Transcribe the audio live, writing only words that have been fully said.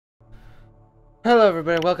Hello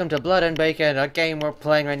everybody, welcome to Blood and Bacon, a game we're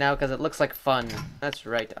playing right now because it looks like fun. That's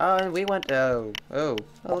right. We went, well,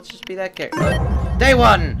 let's just be that character. Day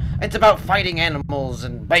 1! It's about fighting animals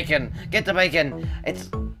and bacon. Get the bacon. It's...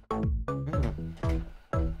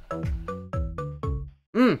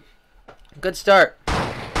 Good start.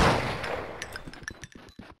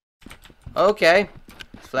 Okay.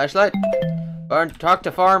 Flashlight. Talk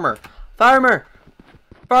to Farmer. Farmer!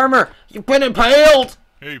 Farmer! You've been impaled!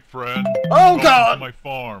 Hey, friend. Oh, Welcome God! to my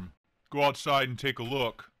farm. Go outside and take a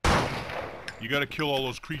look. You gotta kill all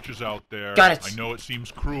those creatures out there. Got it. I know it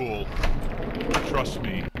seems cruel, but trust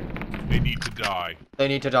me, they need to die. They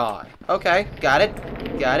need to die. Okay, got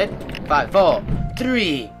it. Got it. 5, 4,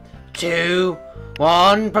 3, 2,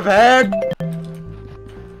 1, prepared!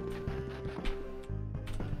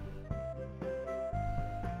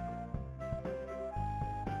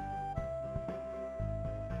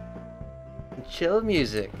 Chill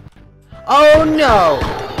music. Oh no!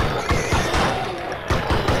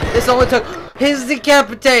 This only took... He's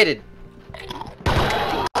decapitated!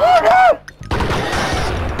 Oh no!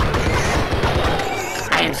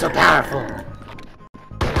 I am so powerful!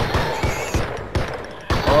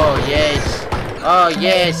 Oh yes! Oh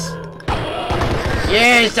yes!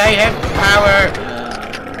 Yes, I have power!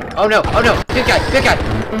 Oh no! Oh no! Good guy! Good guy!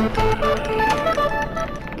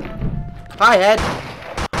 Hi, head!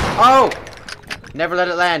 Oh! Never let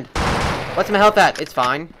it land. What's my health at? It's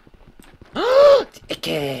fine.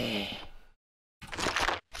 Ike!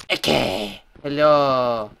 Ike!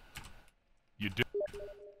 Hello. You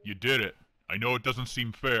did it. I know it doesn't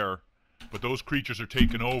seem fair, but those creatures are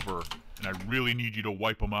taking over, and I really need you to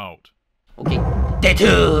wipe them out. Okay. Day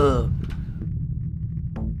 2!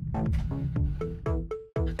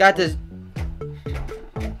 Got this.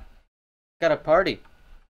 Got a party.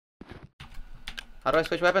 How do I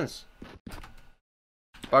switch weapons?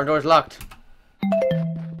 Barn door's locked.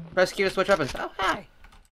 Press Q to switch weapons. Oh, hi.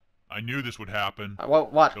 I knew this would happen.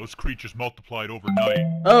 What? Those creatures multiplied overnight.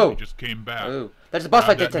 Oh. They just came back. Oh. There's a boss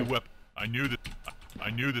fight Grab that did. new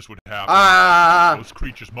I knew this would happen. Ah! Those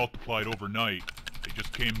creatures multiplied overnight. They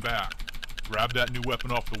just came back. Grab that new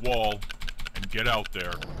weapon off the wall and get out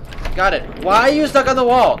there. Got it. Why are you stuck on the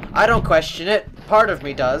wall? I don't question it. Part of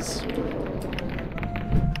me does.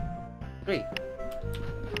 3.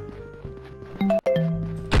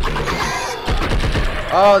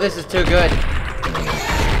 Oh, this is too good.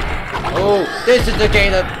 Oh, this is the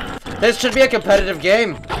game that... This should be a competitive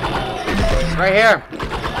game. Right here.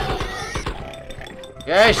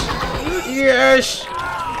 Yes. Yes.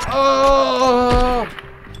 Oh.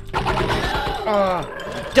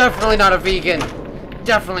 Oh. Definitely not a vegan.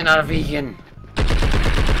 Definitely not a vegan.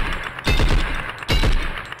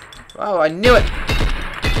 Oh, I knew it.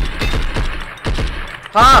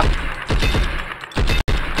 Ha!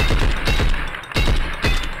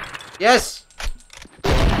 Yes!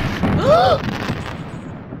 Woo!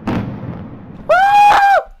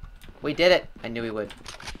 We did it! I knew we would.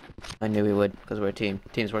 I knew we would, because we're a team.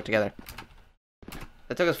 Teams work together.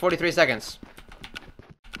 That took us 43 seconds.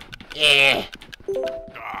 Yeah!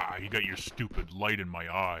 Ah, you got your stupid light in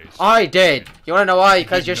my eyes. I did! You wanna know why?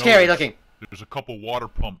 Because you're scary looking. There's a couple water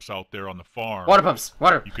pumps out there on the farm. Water pumps!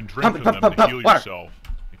 Water! You can drink from them to heal yourself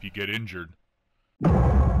if you get injured.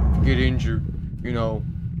 Get injured, you know,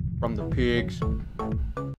 from the pigs.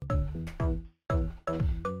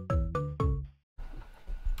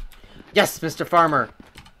 Yes, Mr. Farmer.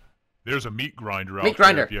 There's a meat grinder out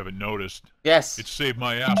grinder. there if you haven't noticed. Yes. It's saved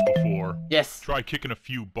my ass before. Yes. Try kicking a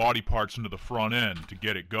few body parts into the front end to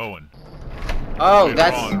get it going. Oh, Later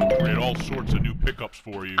that's... on, we'll create all sorts of new pickups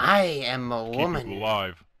for you. I am a Keep woman. you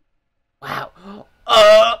alive. Wow.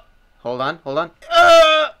 Hold on, hold on.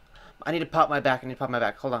 I need to pop my back. I need to pop my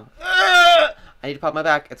back. Hold on. I need to pop my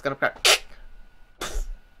back. It's gonna crack.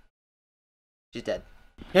 She's dead.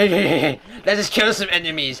 Let us kill some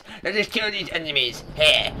enemies. Let us kill these enemies.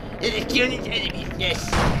 Hey, let us kill these enemies. Yes.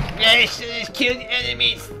 Yes, let us kill the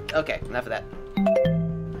enemies. Okay, enough of that.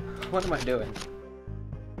 What am I doing?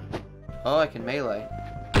 Oh, I can melee.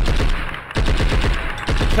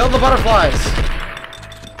 Kill the butterflies.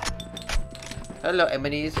 Hello,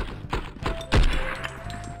 enemies.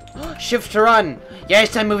 Shift to run.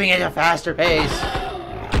 Yes, I'm moving at a faster pace.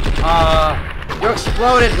 You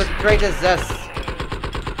exploded with greatest zest.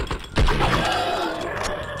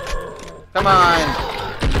 Come on.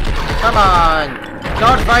 Come on.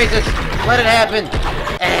 Don't fight it. Let it happen.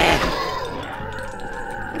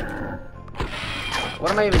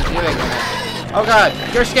 What am I even doing? Oh god,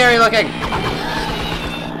 you're scary looking.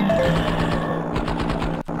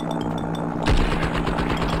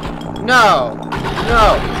 No!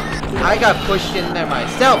 No! I got pushed in there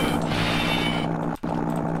myself!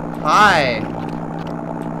 Hi.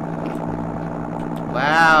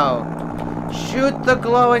 Wow. Shoot the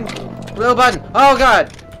glowing blue button. Oh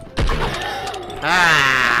god.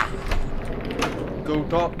 Ah. Go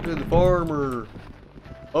talk to the farmer.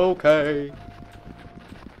 Okay.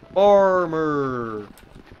 Farmer.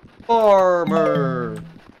 Farmer.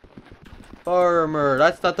 Farmer.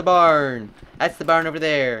 That's not the barn. That's the barn over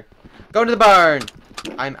there. Go to the barn.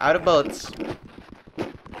 I'm out of bullets.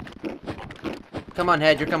 Come on,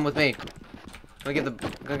 head. You're coming with me.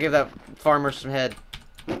 Gonna give that farmer some head.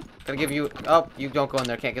 Gonna give you. Oh, you don't go in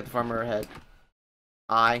there. Can't get the farmer a head.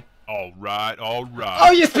 All right.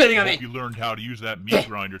 Oh, you're spitting on me. Hope you learned how to use that meat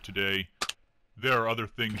grinder today. There are other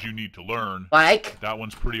things you need to learn. Like? That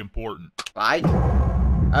one's pretty important. Like?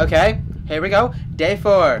 Okay. Here we go. Day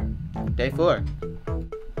 4. Day 4.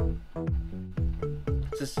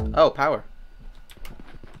 This is. Oh, power.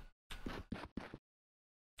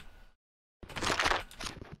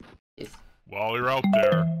 While you're out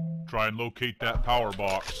there, try and locate that power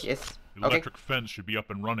box. Yes. The electric fence should be up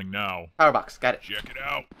and running now. Power box. Got it. Check it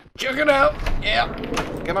out. Check it out. Yeah.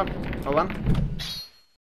 Come on. Hold on.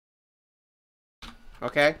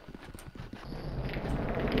 Okay.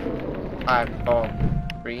 5, 4,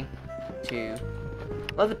 3, 2.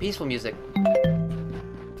 Love the peaceful music.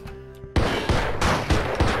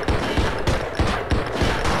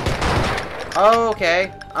 Oh,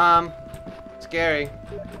 okay. Scary.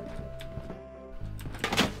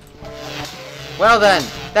 Well then,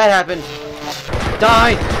 that happened.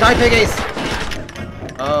 Die! Die, piggies!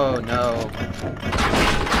 Oh no.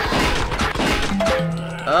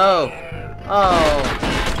 Oh. Oh.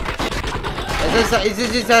 Is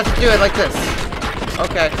this just have to do it like this?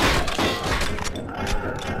 Okay.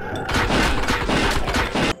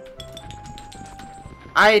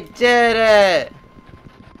 I did it!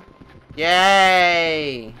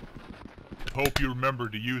 Yay! Hope you remember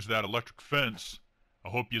to use that electric fence. I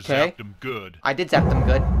hope you Okay. zapped them good. I did zap them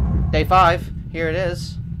good. Day 5. Here it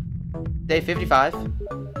is. Day 55.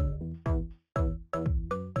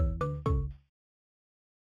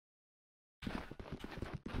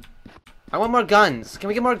 I want more guns. Can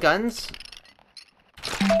we get more guns?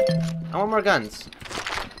 I want more guns.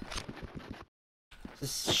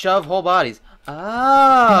 Just shove whole bodies.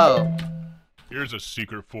 Oh! Here's a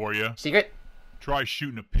secret for you. Secret? Try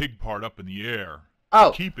shooting a pig part up in the air.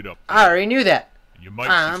 Oh! Keep it up I already knew that. and you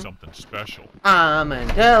might see something special. I'm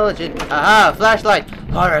intelligent. Aha! Flashlight!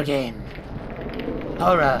 Horror game.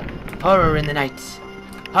 Horror. Horror in the night.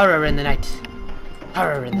 Horror in the night.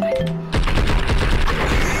 Horror in the night.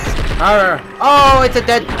 Horror. Oh, it's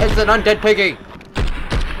an undead piggy.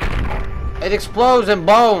 It explodes in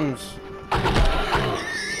bones.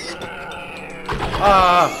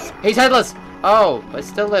 He's headless. Oh, but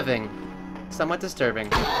still living. Somewhat disturbing.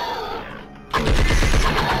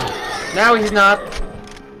 Now he's not.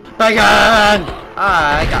 Bacon!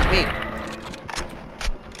 Ah, got me.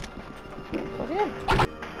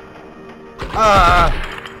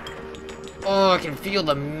 Oh, I can feel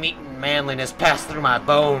the meat and manliness pass through my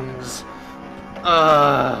bones.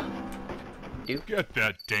 Get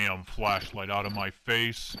that damn flashlight out of my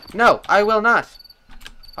face. No, I will not.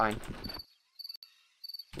 Fine.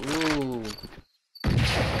 Ooh.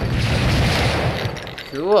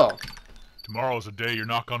 Cool. Tomorrow's a day you're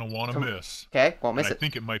not gonna want to miss. Okay, won't miss And I it.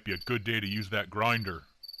 think it might be a good day to use that grinder.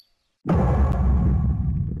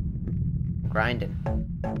 Grinding.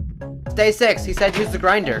 It's day 6. He said use the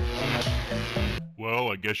grinder.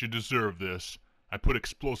 Well, I guess you deserve this. I put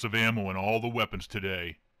explosive ammo in all the weapons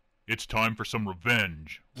today. It's time for some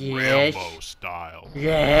revenge. Yes. Rambo style.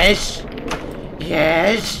 Yes.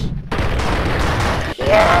 Yes.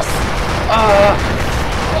 Yes.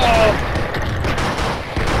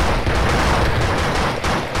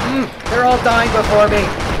 They're all dying before me.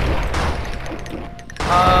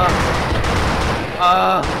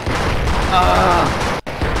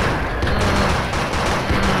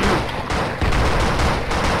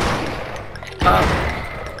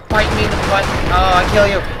 Bite me in the butt. Oh, I kill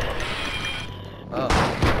you.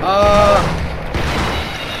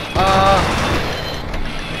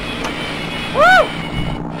 Woo!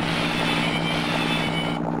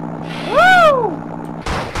 Woo!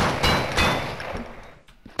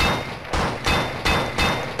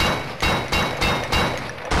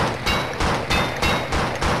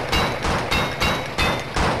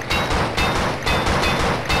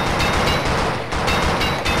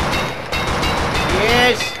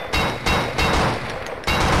 Yes!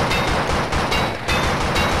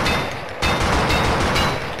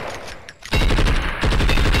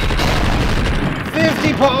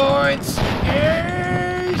 Points!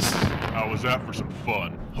 Yes! How was that for some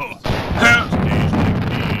fun? Huh. Days like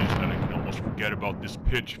these, forget about this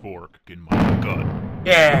pitchfork in my gut.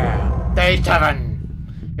 Yeah! Day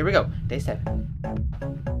 7! Here we go. Day 7.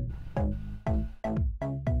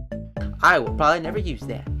 I will probably never use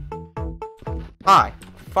that. Hi,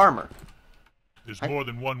 farmer. There's more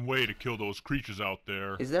than one way to kill those creatures out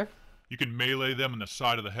there. Is there? You can melee them in the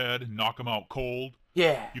side of the head and knock them out cold.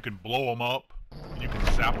 Yeah. You can blow them up. And you can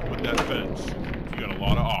zap them with that fence. You got a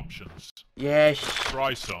lot of options. Yes.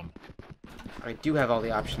 Try some. I do have all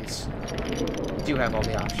the options. I do have all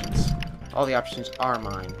the options. All the options are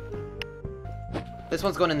mine. This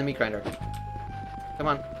one's going in the meat grinder. Come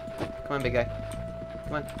on. Come on, big guy.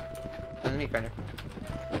 Come on. Go in the meat grinder.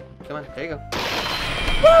 Come on. There you go.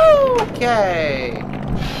 Woo! Okay.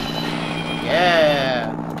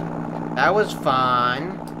 Yeah. That was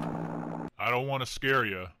fun. I don't want to scare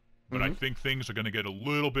you, but I think things are going to get a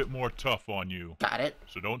little bit more tough on you. Got it.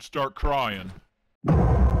 So don't start crying.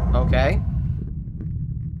 Okay.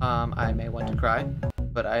 I may want to cry,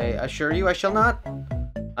 but I assure you I shall not.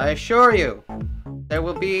 I assure you, there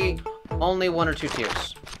will be only 1 or 2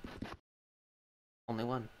 tears. Only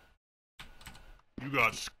one. You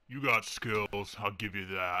got skills, I'll give you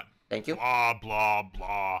that. Thank you. Blah, blah,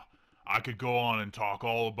 blah. I could go on and talk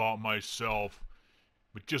all about myself,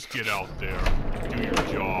 but just get out there. Do your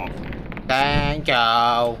job. Thank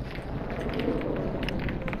you.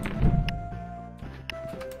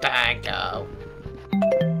 Thank you.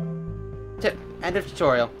 Tip. End of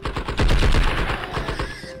tutorial.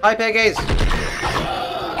 Hi, piggies.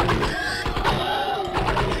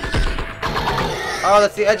 Oh,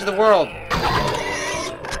 that's the edge of the world.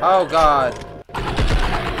 Oh, God.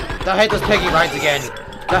 The headless piggy rides again.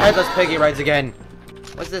 The headless piggy rides again.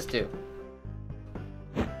 What's this do?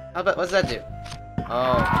 How about, what's that do?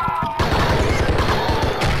 Oh.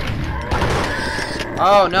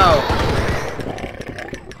 Oh, no.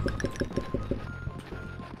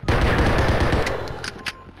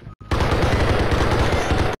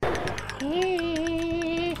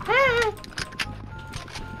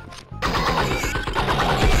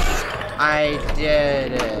 I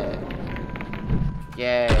did it.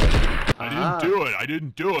 Yay. I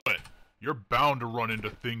didn't do it. You're bound to run into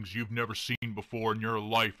things you've never seen before in your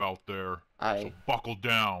life out there. So buckle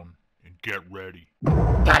down and get ready.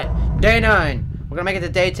 Got it. Day 9. We're gonna make it to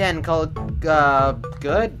day 10. Call it,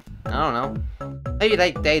 good? I don't know. Maybe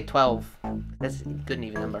like day 12. That's a good and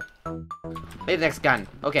even number. Maybe the next gun.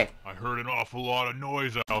 Okay. I heard an awful lot of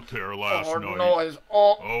noise out there last night. Noise.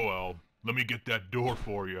 Oh well. Let me get that door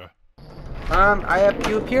for you.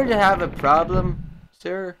 You appear to have a problem,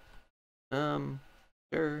 sir.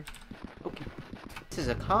 Sure. Okay. This is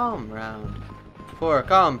a calm round. For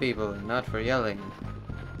calm people, not for yelling.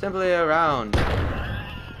 Simply a round.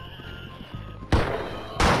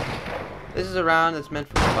 This is a round that's meant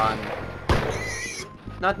for fun.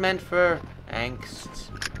 Not meant for angst.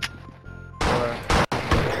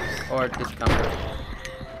 Or discomfort.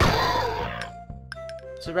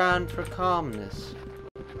 It's a round for calmness.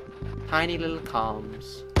 Tiny little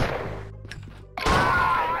calms.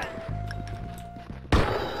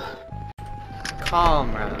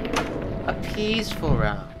 Calm round. A peaceful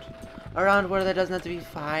round. A round where there doesn't have to be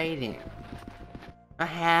fighting. A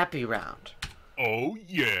happy round. Oh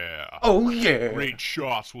yeah. Oh yeah. Great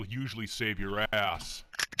shots will usually save your ass.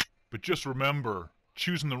 But just remember,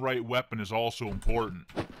 choosing the right weapon is also important.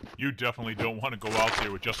 You definitely don't want to go out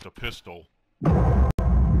there with just a pistol.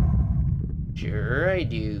 Sure I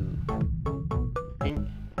do.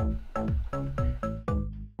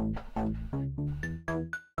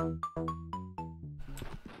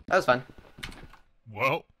 That was fun.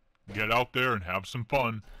 Well, get out there and have some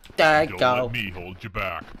fun. Don't let me hold you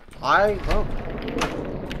back. I won't.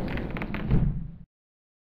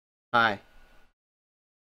 Hi.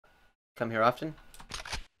 Come here often?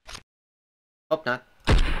 Hope not.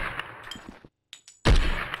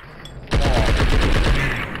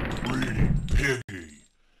 Greedy piggy.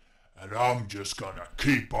 And I'm just gonna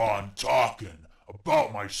keep on talking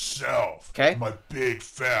about myself. Okay. My big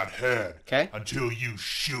fat head. Okay. Until you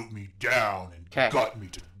shoot me down and Okay. gut me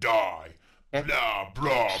to die. Okay. Blah,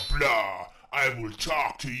 blah, blah. I will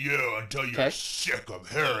talk to you until you're Okay. sick of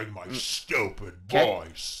hearing my stupid Okay.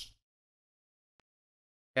 voice.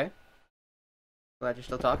 Okay. Glad you're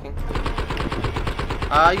still talking.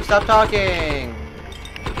 You stop talking!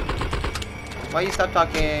 Why you stop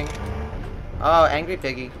talking? Oh, angry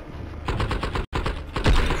piggy.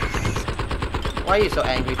 Why are you so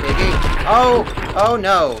angry, piggy? Oh! Oh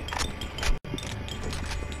no!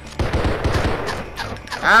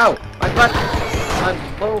 Ow! My butt!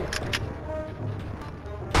 Whoa!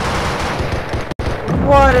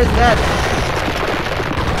 What is that?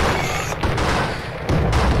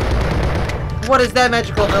 What is that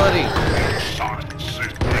magical ability?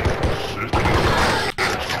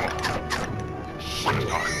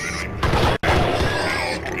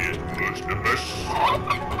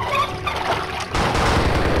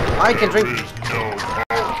 I can drink.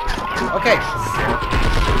 Okay.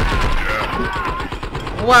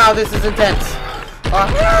 Wow, this is intense.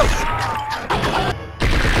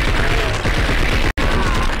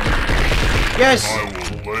 Yes. I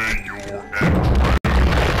will lay your egg.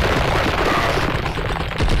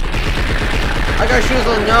 I got shoes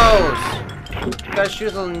on nose. I got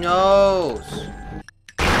shoes on nose.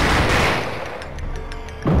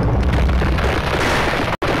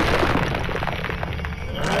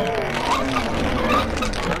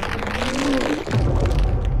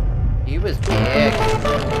 He was big. He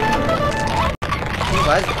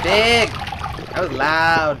was big. That was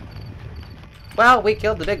loud. Well, we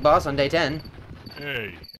killed the big boss on day 10.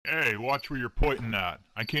 Hey, watch where you're pointing at.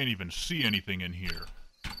 I can't even see anything in here.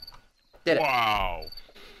 Did it. Wow.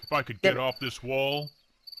 If I could get off this wall,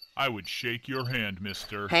 I would shake your hand,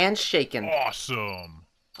 mister. Hand shaking. Awesome.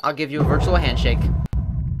 I'll give you a virtual handshake.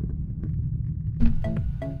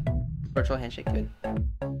 Virtual handshake, good.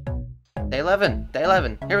 Day 11. Day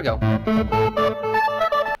 11. Here we go.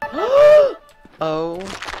 Oh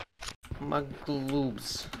my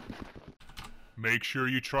gloobs. Make sure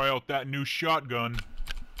you try out that new shotgun.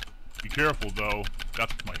 Be careful, though.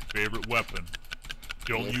 That's my favorite weapon.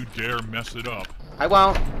 Don't you dare mess it up. I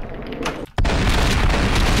won't.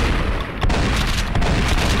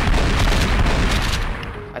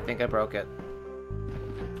 I think I broke it.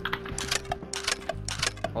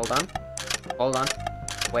 Hold on. Hold on.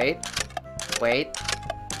 Wait. Wait.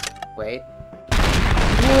 Wait.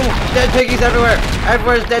 Ooh, dead piggies everywhere!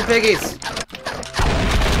 Everywhere's dead piggies!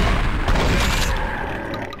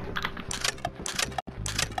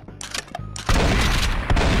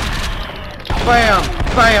 Bam!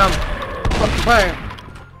 Bam! Bam!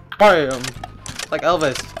 Bam! Like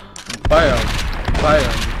Elvis. Bam! Bam!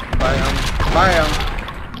 Bam! Bam!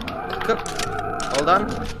 Hold on.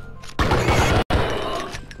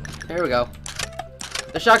 Here we go.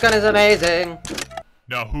 The shotgun is amazing!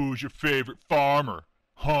 Now who's your favorite farmer?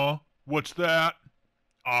 Huh? What's that?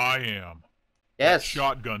 I am. Yes.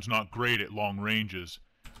 Shotgun's not great at long ranges,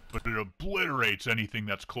 but it obliterates anything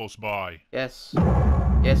that's close by. Yes.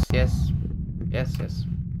 Yes, yes. Yes, yes.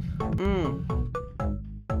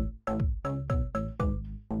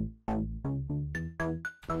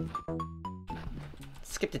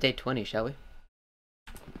 Skip to day 20, shall we?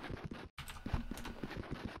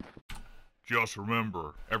 Just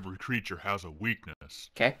remember, every creature has a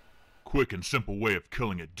weakness. Okay. Quick and simple way of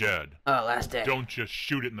killing it dead. Oh, last day. Don't just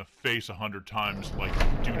shoot it in the face 100 times like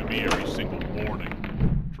you do to me every single morning.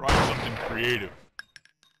 Try something creative.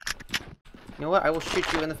 You know what? I will shoot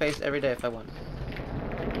you in the face every day if I want.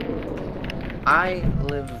 I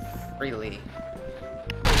live freely.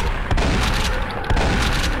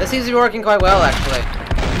 This seems to be working quite well, actually.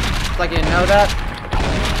 It's like you didn't know that.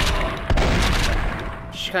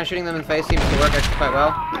 Just kind of shooting them in the face seems to work actually quite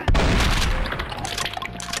well.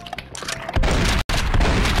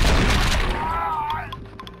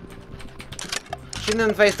 Shooting them in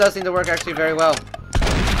the face does seem to work actually very well.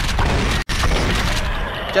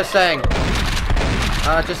 Just saying.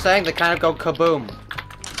 Just saying, they kind of go kaboom.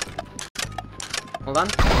 Hold on.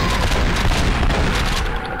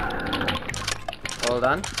 Hold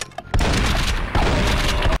on.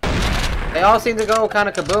 They all seem to go kind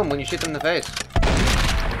of kaboom when you shoot them in the face.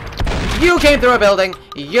 You came through a building!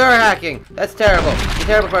 You're hacking! That's terrible. You're a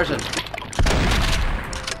terrible person.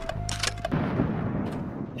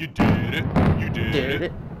 You did it. You did it. Did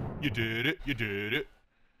it? You did it. You did it.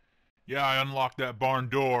 Yeah, I unlocked that barn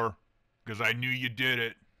door because I knew you did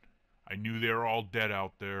it. I knew they were all dead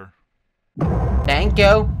out there. Thank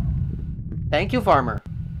you. Thank you, farmer.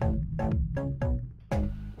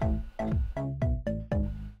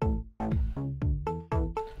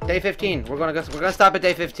 Day 15. We're gonna stop at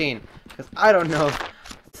day 15 because I don't know.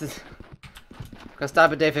 We're gonna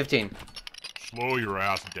stop at day 15. Slow your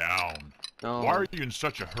ass down. No. Why are you in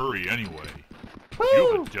such a hurry anyway? Woo!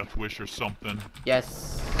 You have a death wish or something?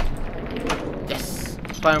 Yes. Yes.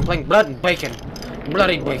 That's why I'm playing Blood and Bacon.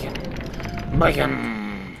 Bloody bacon.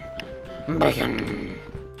 Bacon. Bacon.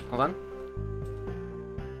 Hold on.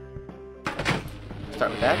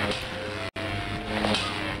 Start with that.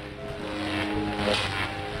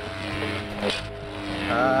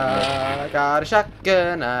 I got a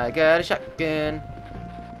shotgun. I got a shotgun.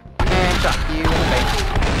 And shot you in the face.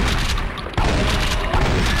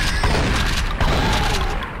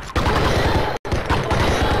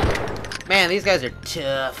 Man, these guys are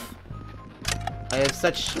tough. I have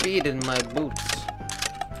such speed in my boots.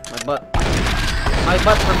 My butt. My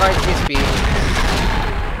butt provides me speed.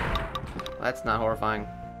 That's not horrifying.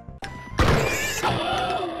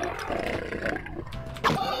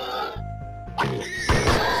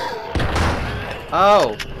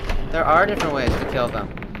 Oh! There are different ways to kill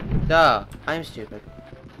them. Duh. I'm stupid.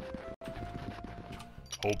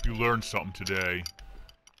 Hope you learned something today.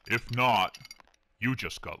 If not, you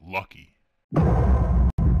just got lucky.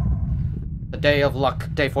 The day of luck.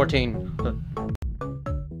 Day 14.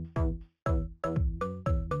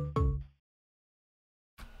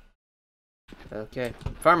 Okay.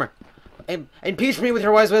 Farmer. Impeach me with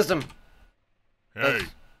your wise wisdom. Hey.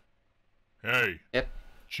 Hey. Yep.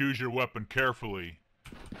 Choose your weapon carefully,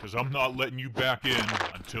 because I'm not letting you back in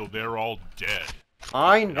until they're all dead.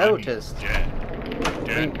 I noticed. Dead.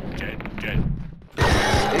 Dead. Dead.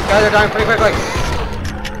 These guys are dying pretty quickly.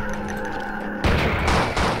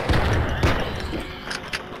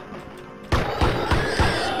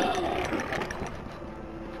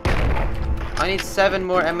 I need 7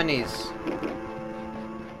 more enemies.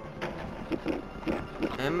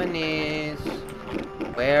 Enemies.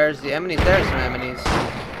 Where's the enemies? There's some enemies.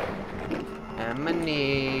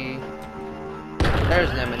 Emily. There's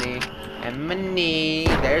an Emily. Emily.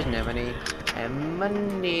 There's an Emily.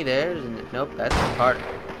 Emily. There's an... Nope, that's the part.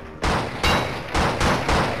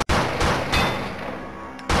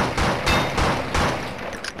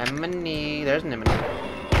 Emily. There's an Emily.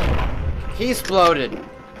 He exploded.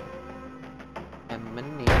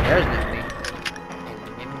 Emily. There's an Emily.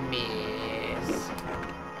 Enemies.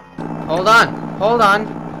 Hold on. Hold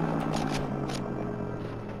on.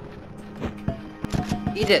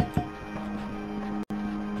 Eat it.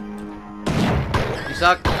 You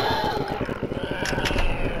suck.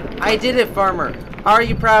 I did it, farmer. Are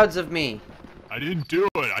you proud of me? I didn't do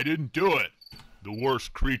it. I didn't do it. The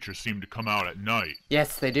worst creatures seem to come out at night.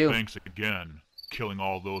 Yes, they do. Thanks again, killing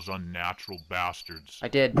all those unnatural bastards. I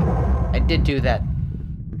did. I did do that.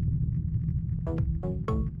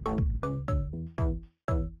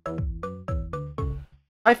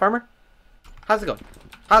 Hi, farmer. How's it going?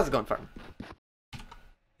 How's it going, farmer?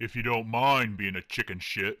 If you don't mind being a chicken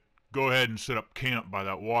shit, go ahead and set up camp by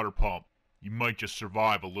that water pump. You might just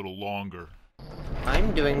survive a little longer.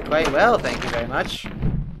 I'm doing quite well, thank you very much.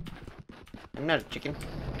 I'm not a chicken.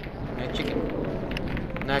 Not chicken.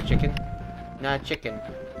 Not chicken. Not chicken.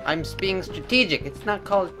 I'm being strategic. It's not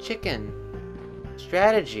called chicken.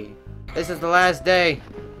 Strategy. This is the last day.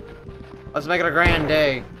 Let's make it a grand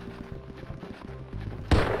day.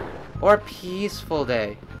 Or a peaceful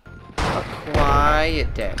day. A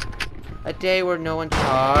quiet day. A day where no one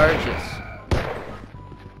charges.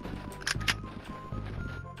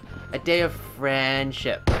 A day of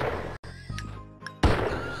friendship.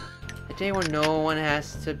 A day where no one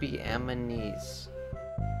has to be enemies.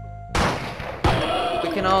 We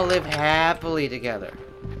can all live happily together.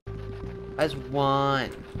 As one.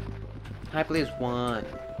 Happily as one.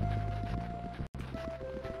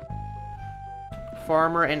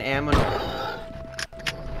 Farmer and Aminor.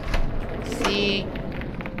 See?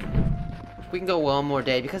 We can go one more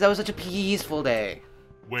day because that was such a peaceful day.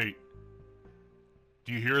 Wait.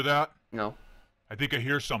 Do you hear that? No, I think I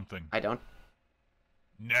hear something. I don't.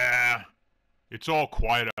 Nah. It's all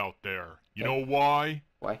quiet out there. You know why?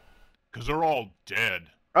 Why? Because they're all dead.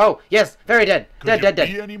 Oh, yes, very dead. Could Dead.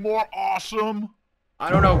 be any more awesome? I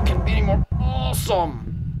don't know, can be any more awesome.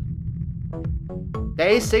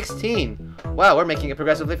 Day 16. Wow, we're making it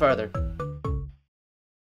progressively farther.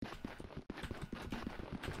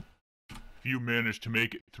 If you manage to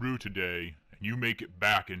make it through today, and you make it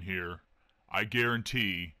back in here, I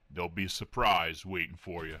guarantee there'll be a surprise waiting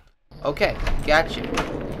for you. Okay, gotcha.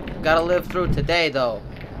 Gotta live through today, though.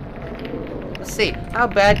 Let's see, how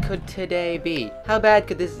bad could today be? How bad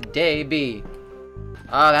could this day be?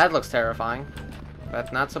 Oh, that looks terrifying.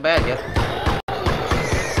 But not so bad yet.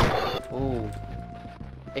 Ooh.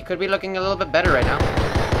 It could be looking a little bit better right now.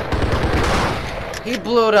 He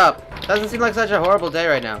blew it up. Doesn't seem like such a horrible day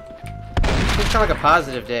right now. Seems kind of like a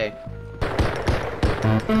positive day.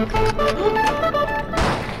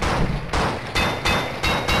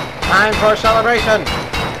 Time for celebration!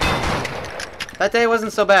 That day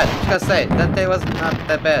wasn't so bad. Just gotta say, that day was not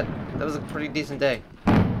that bad. That was a pretty decent day.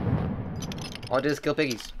 All I did is kill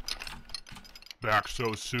piggies. Back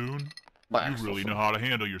so soon? You really know how to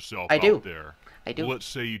handle yourself I do. out there. I do. Well, let's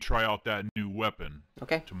say you try out that new weapon.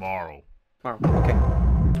 Okay. Tomorrow. Okay.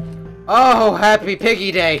 Oh, happy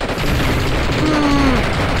piggy day!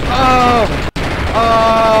 Oh!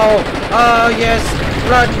 Oh! Oh, yes!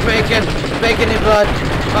 Blood, bacon! Bacon and blood!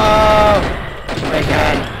 Oh!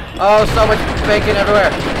 Bacon! Oh, so much bacon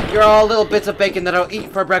everywhere! You're all little bits of bacon that I'll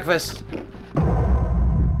eat for breakfast.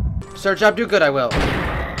 Sir, job do good, I will.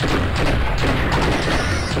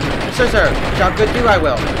 Sir, job good do I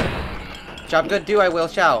will. Job good do I will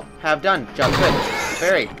shall. Have done. Job good.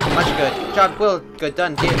 Very much good. Job will good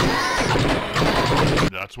done did.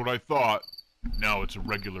 That's what I thought. Now it's a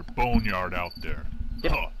regular boneyard out there.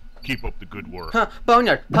 Yep. Huh. Keep up the good work. Huh,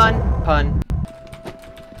 boneyard. Pun.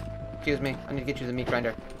 Excuse me, I need to get you the meat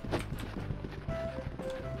grinder.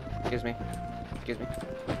 Excuse me.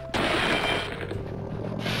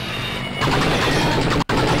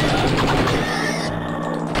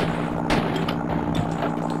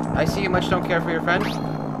 I see you much don't care for your friend.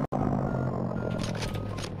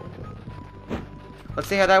 Let's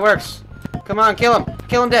see how that works. Come on, kill him.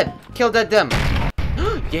 Kill him dead. Kill dead them.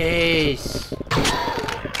 Yes.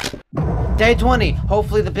 Day 20.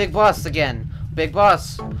 Hopefully the big boss again. Big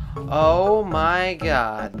boss. Oh my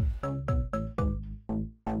god.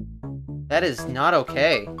 That is not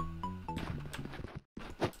okay.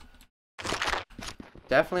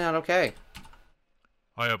 Definitely not okay.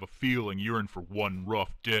 I have a feeling you're in for one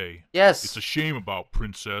rough day. Yes. It's a shame about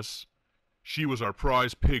Princess. She was our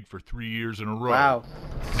prize pig for 3 years in a row. Wow.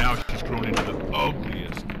 Now she's grown into the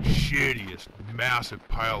ugliest, shittiest, massive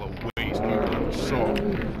pile of waste you ever saw.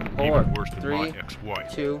 4, Even worse than 3, my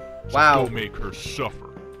ex-wife. 2. So Wow. go make her suffer.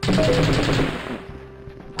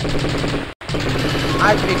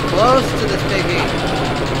 I'd be close to this piggy.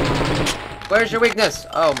 Where's your weakness?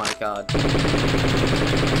 Oh my god.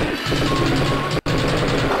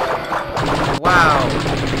 Wow.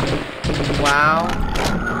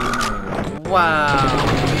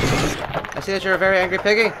 I see that you're a very angry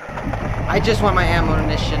piggy. I just want my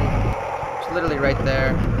ammunition. It's literally right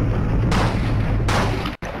there.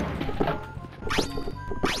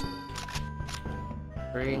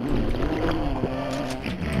 Three.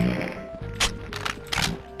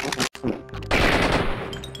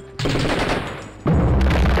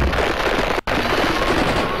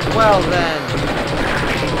 Well then.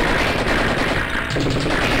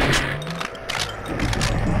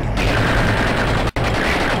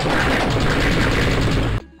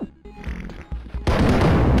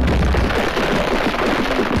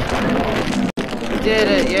 Did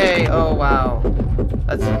it, yay, oh wow.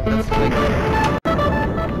 That's big.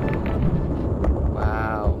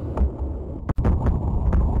 Wow.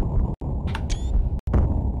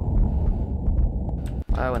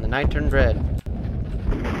 Wow, and the night turned red.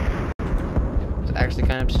 It's actually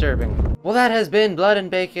kind of disturbing. Well, that has been Blood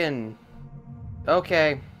and Bacon.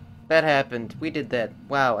 Okay, that happened. We did that.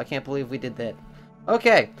 Wow, I can't believe we did that.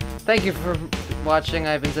 Okay, thank you for watching.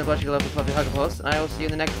 I've been watching Love with Fluffy Hugglepost, and I will see you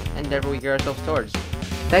in the next endeavor we gear ourselves towards.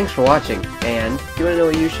 Thanks for watching, and if you want to know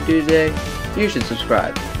what you should do today, you should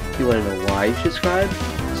subscribe. If you want to know why you should subscribe,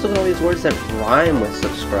 let's look at all these words that rhyme with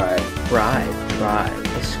subscribe. Bribe, drive,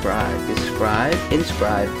 ascribe, describe,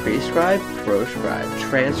 inscribe, prescribe, proscribe,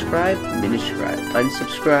 transcribe, miniscribe,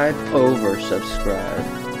 unsubscribe,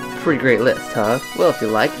 oversubscribe. Pretty great list, huh? Well, if you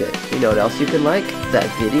liked it, you know what else you can like? That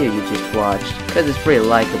video you just watched, because it's pretty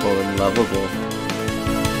likable and lovable.